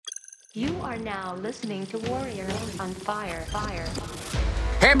You are now listening to Warrior on Fire.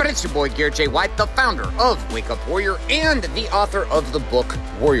 Hey everybody, it's your boy Garrett J. White, the founder of Wake Up Warrior and the author of the book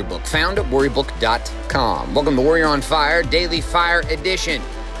Warrior Book, found at warriorbook.com. Welcome to Warrior on Fire, Daily Fire Edition.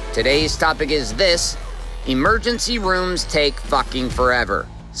 Today's topic is this: emergency rooms take fucking forever.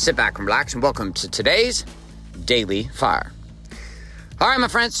 Sit back and relax and welcome to today's Daily Fire. All right, my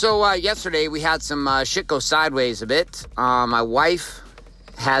friends, so yesterday we had some shit go sideways a bit. My wife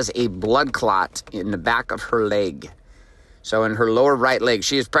has a blood clot in the back of her leg. So in her lower right leg,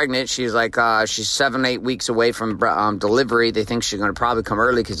 she is pregnant. She's like, she's 7-8 weeks away from delivery. They think she's going to probably come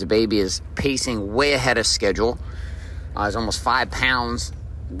early because the baby is pacing way ahead of schedule. It's almost 5 pounds,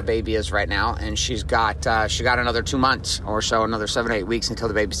 the baby is right now. And she got another 2 months or so, another 7-8 weeks until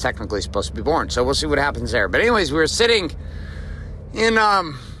the baby's technically supposed to be born. So we'll see what happens there. But anyways, we were sitting in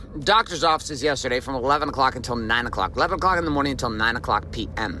doctor's offices yesterday from 11 o'clock until 9 o'clock. 11 o'clock in the morning until 9 o'clock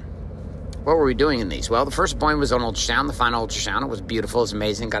p.m. What were we doing in these? Well, the first appointment was an ultrasound, the final ultrasound. It was beautiful. It was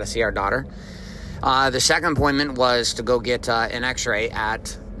amazing. Got to see our daughter. The second appointment was to go get an x-ray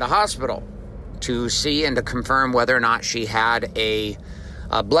at the hospital to see and to confirm whether or not she had a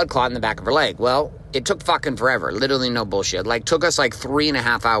blood clot in the back of her leg. Well, it took fucking forever. Literally no bullshit. Took us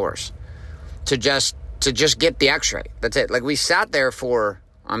 3.5 hours to just get the x-ray. That's it. We sat there for,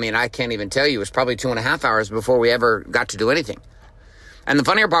 I can't even tell you. It was probably 2.5 hours before we ever got to do anything. And the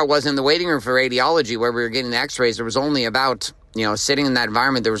funnier part was in the waiting room for radiology where we were getting the x-rays, there was only about, sitting in that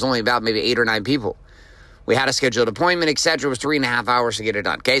environment, there was only about maybe 8 or 9 people. We had a scheduled appointment, etc. It was 3.5 hours to get it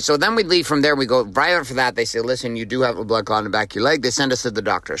done. Okay, so then we'd leave from there. We go right after that. They say, listen, you do have a blood clot in the back of your leg. They send us to the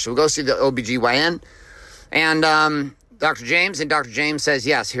doctor. So we go see the OBGYN and Dr. James, and Dr. James says,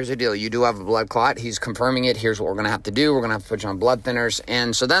 yes, here's the deal. You do have a blood clot. He's confirming it. Here's what we're going to have to do. We're going to have to put you on blood thinners.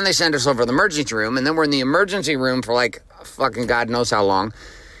 And so then they send us over to the emergency room, and then we're in the emergency room for fucking God knows how long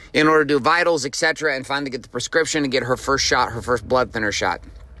in order to do vitals, etc., and finally get the prescription and get her first shot, her first blood thinner shot.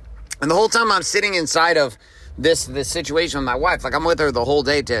 And the whole time I'm sitting inside of this situation with my wife, I'm with her the whole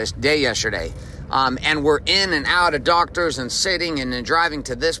day yesterday. And we're in and out of doctors and sitting and then driving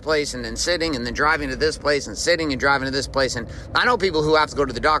to this place and then sitting and then driving to this place and sitting and driving to this place. And I know people who have to go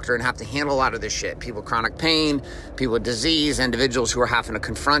to the doctor and have to handle a lot of this shit. People with chronic pain, people with disease, individuals who are having to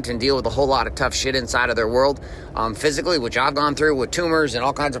confront and deal with a whole lot of tough shit inside of their world physically, which I've gone through with tumors and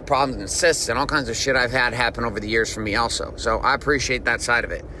all kinds of problems and cysts and all kinds of shit I've had happen over the years for me also. So I appreciate that side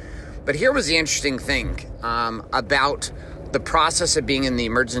of it. But here was the interesting thing about the process of being in the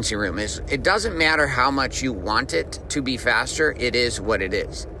emergency room is it doesn't matter how much you want it to be faster, it is what it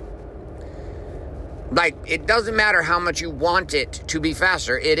is. It doesn't matter how much you want it to be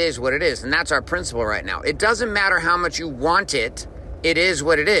faster, it is what it is. And that's our principle right now. It doesn't matter how much you want it, it is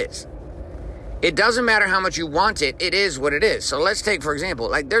what it is. It doesn't matter how much you want it, it is what it is. So let's take, for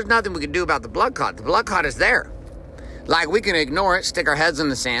example, there's nothing we can do about the blood clot. The blood clot is there. We can ignore it, stick our heads in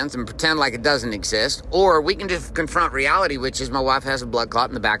the sands, and pretend like it doesn't exist. Or we can just confront reality, which is my wife has a blood clot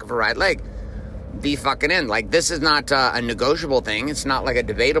in the back of her right leg. Be fucking in. This is not a negotiable thing. It's not a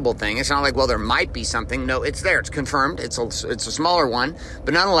debatable thing. It's not well, there might be something. No, it's there. It's confirmed. It's a smaller one.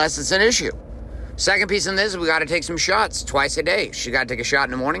 But nonetheless, it's an issue. Second piece in this is we got to take some shots twice a day. She got to take a shot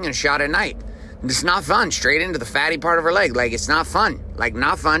in the morning and a shot at night. It's not fun. Straight into the fatty part of her leg. It's not fun.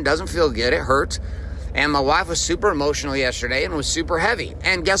 Not fun. Doesn't feel good. It hurts. And my wife was super emotional yesterday and was super heavy.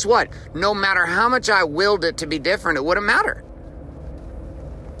 And guess what? No matter how much I willed it to be different, it wouldn't matter.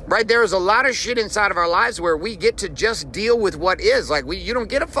 Right? There's a lot of shit inside of our lives where we get to just deal with what is. You don't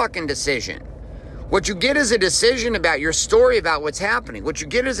get a fucking decision. What you get is a decision about your story, about what's happening. What you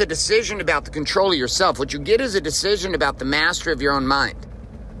get is a decision about the control of yourself. What you get is a decision about the mastery of your own mind.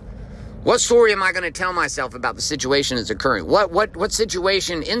 What story am I going to tell myself about the situation that's occurring? What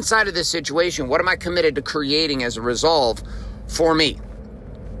situation, inside of this situation, what am I committed to creating as a resolve for me?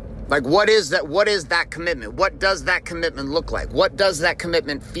 What is that commitment? What does that commitment look like? What does that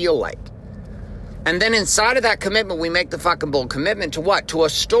commitment feel like? And then inside of that commitment, we make the fucking bold commitment to what? To a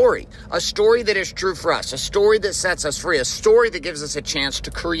story that is true for us, a story that sets us free, a story that gives us a chance to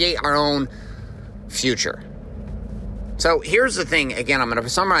create our own future. So here's the thing, again, I'm going to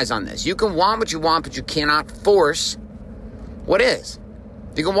summarize on this. You can want what you want, but you cannot force what is.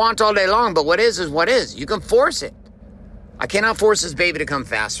 You can want all day long, but what is what is. You can force it. I cannot force this baby to come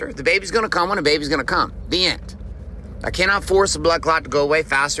faster. The baby's going to come when a baby's going to come. The end. I cannot force the blood clot to go away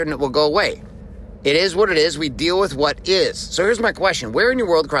faster than it will go away. It is what it is. We deal with what is. So here's my question. Where in your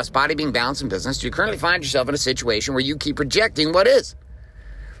world across body, being, balance, and business do you currently find yourself in a situation where you keep projecting what is?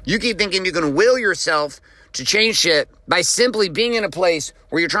 You keep thinking you're going to will yourself to change shit by simply being in a place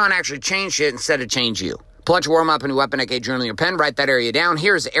where you're trying to actually change shit instead of change you. Pull out your warm up and weapon, aka journal, your pen, write that area down.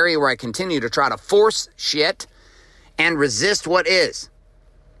 Here's the area where I continue to try to force shit and resist what is.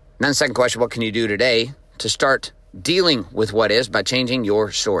 And then the second question, what can you do today to start dealing with what is by changing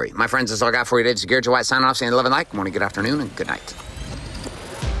your story? My friends, that's all I got for you today. This is Garrett J. White signing off, saying 11 like, good morning, good afternoon, and good night.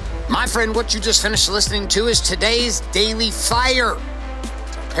 My friend, what you just finished listening to is today's Daily Fire.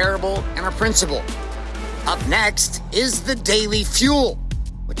 It's a parable and a principle. Up next is the Daily Fuel,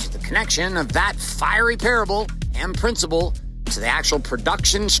 which is the connection of that fiery parable and principle to the actual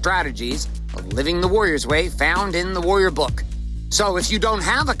production strategies of living the Warrior's Way found in the Warrior Book. So if you don't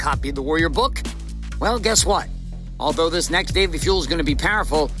have a copy of the Warrior Book, well, guess what? Although this next Daily Fuel is going to be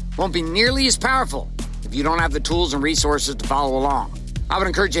powerful, it won't be nearly as powerful if you don't have the tools and resources to follow along. I would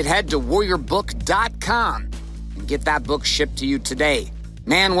encourage you to head to warriorbook.com and get that book shipped to you today.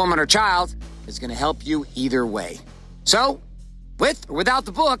 Man, woman, or child is going to help you either way. So, with or without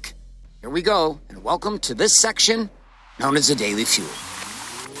the book, here we go, and welcome to this section known as the Daily Fuel.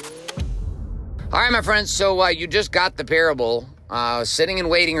 All right, my friends, so you just got the parable. Sitting in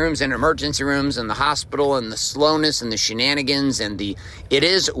waiting rooms and emergency rooms and the hospital and the slowness and the shenanigans and the it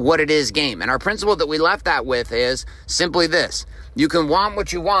is what it is game. And our principle that we left that with is simply this. You can want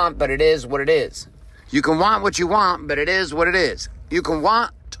what you want, but it is what it is. You can want what you want, but it is what it is. You can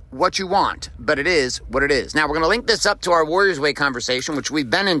want what you want, but it is what it is. Now, we're going to link this up to our Warrior's Way conversation, which we've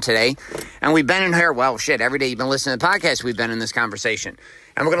been in today. And we've been in here, well, shit, every day you've been listening to the podcast, we've been in this conversation.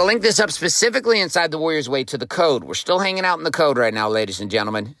 And we're going to link this up specifically inside the Warrior's Way to the code. We're still hanging out in the code right now, ladies and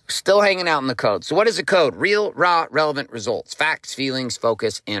gentlemen. Still hanging out in the code. So what is the code? Real, raw, relevant results. Facts, feelings,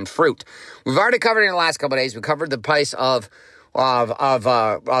 focus, and fruit. We've already covered it in the last couple of days. We covered the place of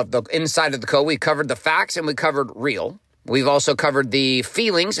the inside of the code. We covered the facts and we covered real. We've also covered the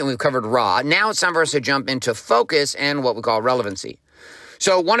feelings and we've covered raw. Now it's time for us to jump into focus and what we call relevancy.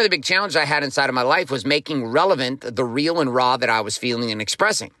 So one of the big challenges I had inside of my life was making relevant the real and raw that I was feeling and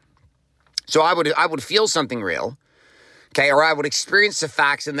expressing. So I would feel something real, okay, or I would experience the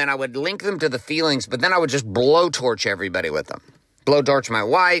facts and then I would link them to the feelings, but then I would just blowtorch everybody with them. Blowtorch my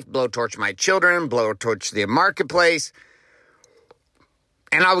wife, blowtorch my children, blowtorch the marketplace.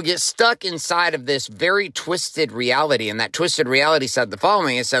 And I would get stuck inside of this very twisted reality. And that twisted reality said the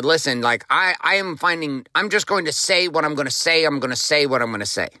following. It said, listen, like I'm just going to say what I'm going to say. I'm going to say what I'm going to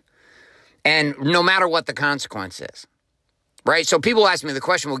say. And no matter what the consequence is, right? So people ask me the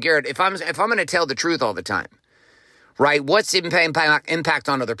question, well, Garrett, if I'm going to tell the truth all the time, right? What's the impact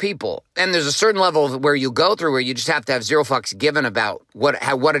on other people? And there's a certain level of where you go through where you just have to have zero fucks given about what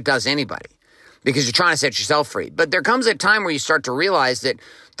it does to anybody. Because you're trying to set yourself free. But there comes a time where you start to realize that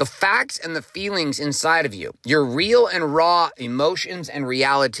the facts and the feelings inside of you, your real and raw emotions and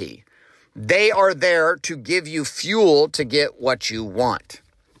reality, they are there to give you fuel to get what you want.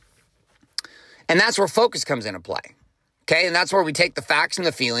 And that's where focus comes into play. Okay? And that's where we take the facts and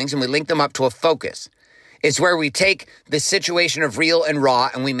the feelings and we link them up to a focus. It's where we take the situation of real and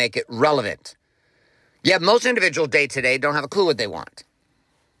raw and we make it relevant. Yet most individuals day to day don't have a clue what they want.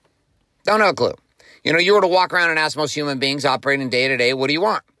 Don't have a clue. You know, you were to walk around and ask most human beings operating day to day, what do you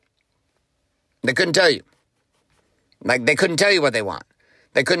want? They couldn't tell you. Like, they couldn't tell you what they want.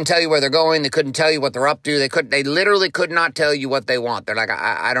 They couldn't tell you where they're going. They couldn't tell you what they're up to. They literally could not tell you what they want. They're like,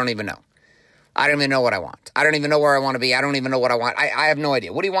 I don't even know. I don't even know what I want. I don't even know where I want to be. I don't even know what I want. I have no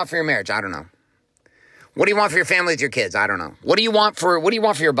idea. What do you want for your marriage? I don't know. What do you want for your family with your kids? I don't know. What do you want for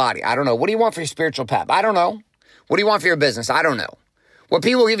your body? I don't know. What do you want for your spiritual path? I don't know. What do you want for your business? I don't know. What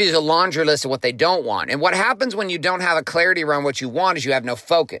people give you is a laundry list of what they don't want. And what happens when you don't have a clarity around what you want is you have no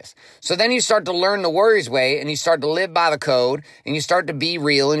focus. So then you start to learn the Warrior's Way and you start to live by the code and you start to be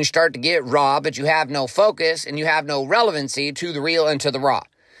real and you start to get raw, but you have no focus and you have no relevancy to the real and to the raw.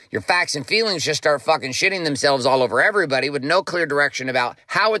 Your facts and feelings just start fucking shitting themselves all over everybody with no clear direction about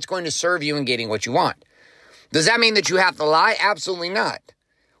how it's going to serve you in getting what you want. Does that mean that you have to lie? Absolutely not.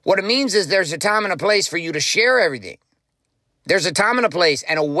 What it means is there's a time and a place for you to share everything. There's a time and a place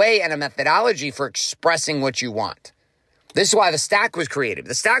and a way and a methodology for expressing what you want. This is why the stack was created.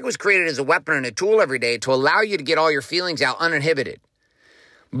 The stack was created as a weapon and a tool every day to allow you to get all your feelings out uninhibited.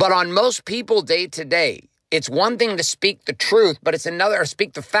 But on most people day to day, it's one thing to speak the truth, but it's another, or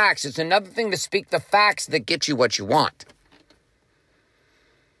speak the facts. It's another thing to speak the facts that get you what you want.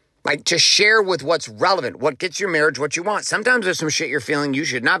 Like to share with what's relevant, what gets your marriage what you want. Sometimes there's some shit you're feeling you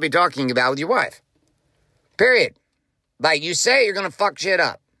should not be talking about with your wife. Period. Like you say, you're going to fuck shit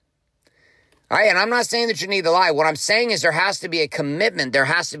up. All right, and I'm not saying that you need to lie. What I'm saying is there has to be a commitment. There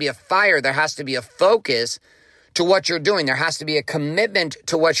has to be a fire. There has to be a focus to what you're doing. There has to be a commitment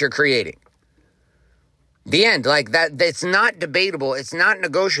to what you're creating. The end, like that, it's not debatable. It's not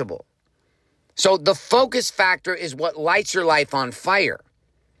negotiable. So the focus factor is what lights your life on fire.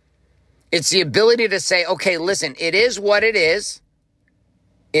 It's the ability to say, okay, listen, it is what it is.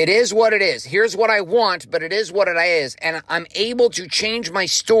 It is what it is. Here's what I want, but it is what it is. And I'm able to change my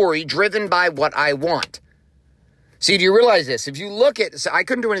story driven by what I want. See, do you realize this? If you look at, so I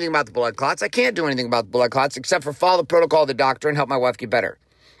couldn't do anything about the blood clots. I can't do anything about the blood clots except for follow the protocol of the doctor and help my wife get better.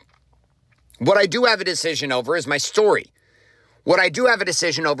 What I do have a decision over is my story. What I do have a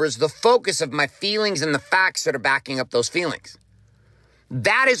decision over is the focus of my feelings and the facts that are backing up those feelings.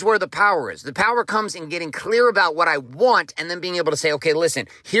 That is where the power is. The power comes in getting clear about what I want and then being able to say, okay, listen,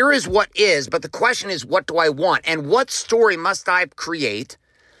 here is what is, but the question is, what do I want? And what story must I create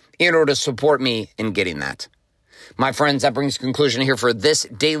in order to support me in getting that? My friends, that brings conclusion here for this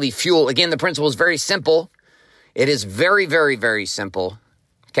daily fuel. Again, the principle is very simple. It is very, very, very simple.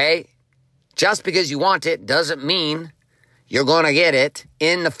 Okay? Just because you want it doesn't mean you're going to get it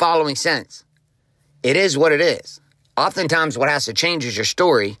in the following sense. It is what it is. Oftentimes, what has to change is your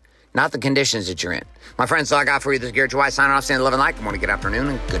story, not the conditions that you're in. My friends, that's all I got for you. This is Gary J. White signing off, saying love and light. Good morning, good afternoon,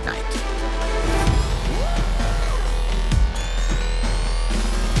 and good night.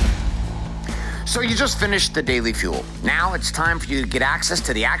 So you just finished the Daily Fuel. Now it's time for you to get access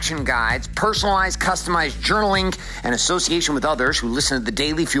to the action guides, personalized, customized journaling, and association with others who listen to the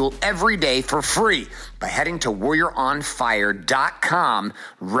Daily Fuel every day for free by heading to warrioronfire.com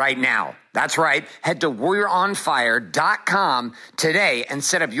right now. That's right. Head to warrioronfire.com today and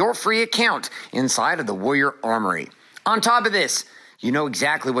set up your free account inside of the Warrior Armory. On top of this, you know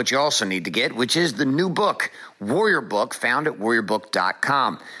exactly what you also need to get, which is the new book, Warrior Book, found at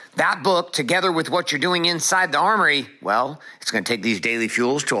warriorbook.com. That book, together with what you're doing inside the armory, well, it's going to take these daily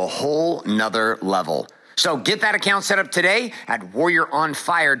fuels to a whole nother level. So get that account set up today at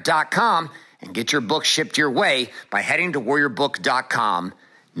warrioronfire.com and get your book shipped your way by heading to warriorbook.com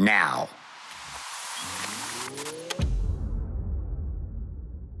now.